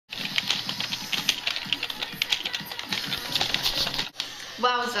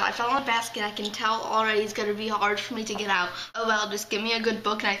wowza, I fell in a basket. I can tell already it's gonna be hard for me to get out. Oh well, just give me a good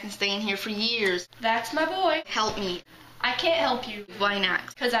book and I can stay in here for years. That's my boy. Help me. I can't help you. Why not?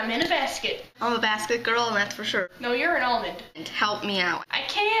 Because I'm in a basket. I'm a basket girl and that's for sure. No, you're an almond. And help me out. I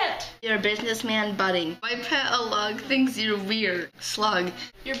can't. You're a businessman budding. My pet a lug thinks you're weird. Slug.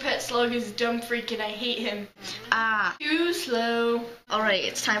 Your pet slug is a dumb freak and I hate him. Ah. Too slow. Alright,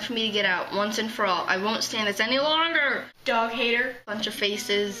 it's time for me to get out once and for all. I won't stand this any longer. Dog hater. Bunch of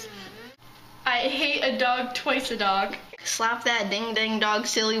faces. I hate a dog, twice a dog. Slap that ding dang dog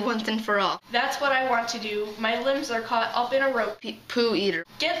silly once and for all. That's what I want to do. My limbs are caught up in a rope. Poo eater.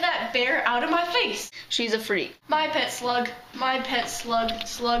 Get that bear out of my face. She's a freak. My pet slug. My pet slug.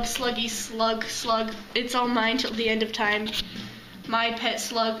 Slug, sluggy, slug, slug. It's all mine till the end of time. My pet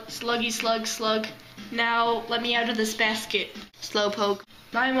slug. Sluggy, slug, slug. Now let me out of this basket. Slowpoke.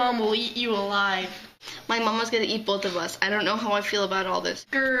 My mom will eat you alive. My mama's gonna eat both of us. I don't know how I feel about all this.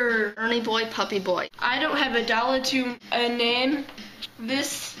 Grr. Ernie boy, puppy boy. I don't have a dollar to a name.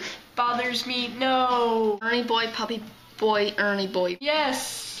 This bothers me. No. Ernie boy, puppy boy, Ernie boy.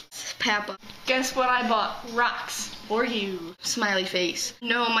 Yes. Papa. Guess what I bought? Rocks. For you. Smiley face.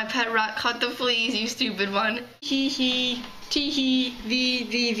 No, my pet rock caught the fleas, you stupid one. Hee hee. Tee hee.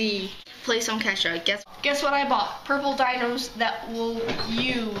 V. Play some Kesha. Guess what I bought? Purple dinos that will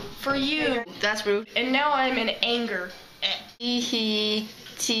for you. That's rude. And now I'm in anger. Tee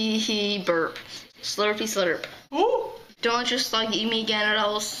hee burp. Slurpy slurp. Ooh. Don't let your slug eat me again or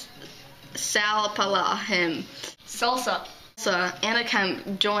else salapala him. Salsa.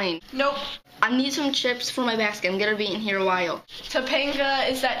 Anachem, join. Nope. I need some chips for my basket. I'm gonna be in here a while. Topanga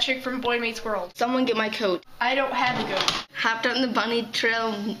is that chick from Boy Meets World. Someone get my coat. I don't have a goat. Hopped on the bunny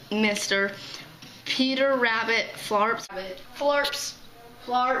trail, mister. Peter Rabbit, flarps.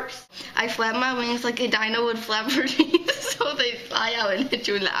 Flarps. I flap my wings like a dino would flap her teeth, so they fly out and hit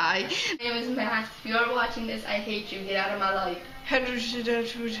you in the eye. My name is Matt. If you are watching this, I hate you. Get out of my life.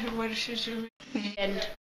 End.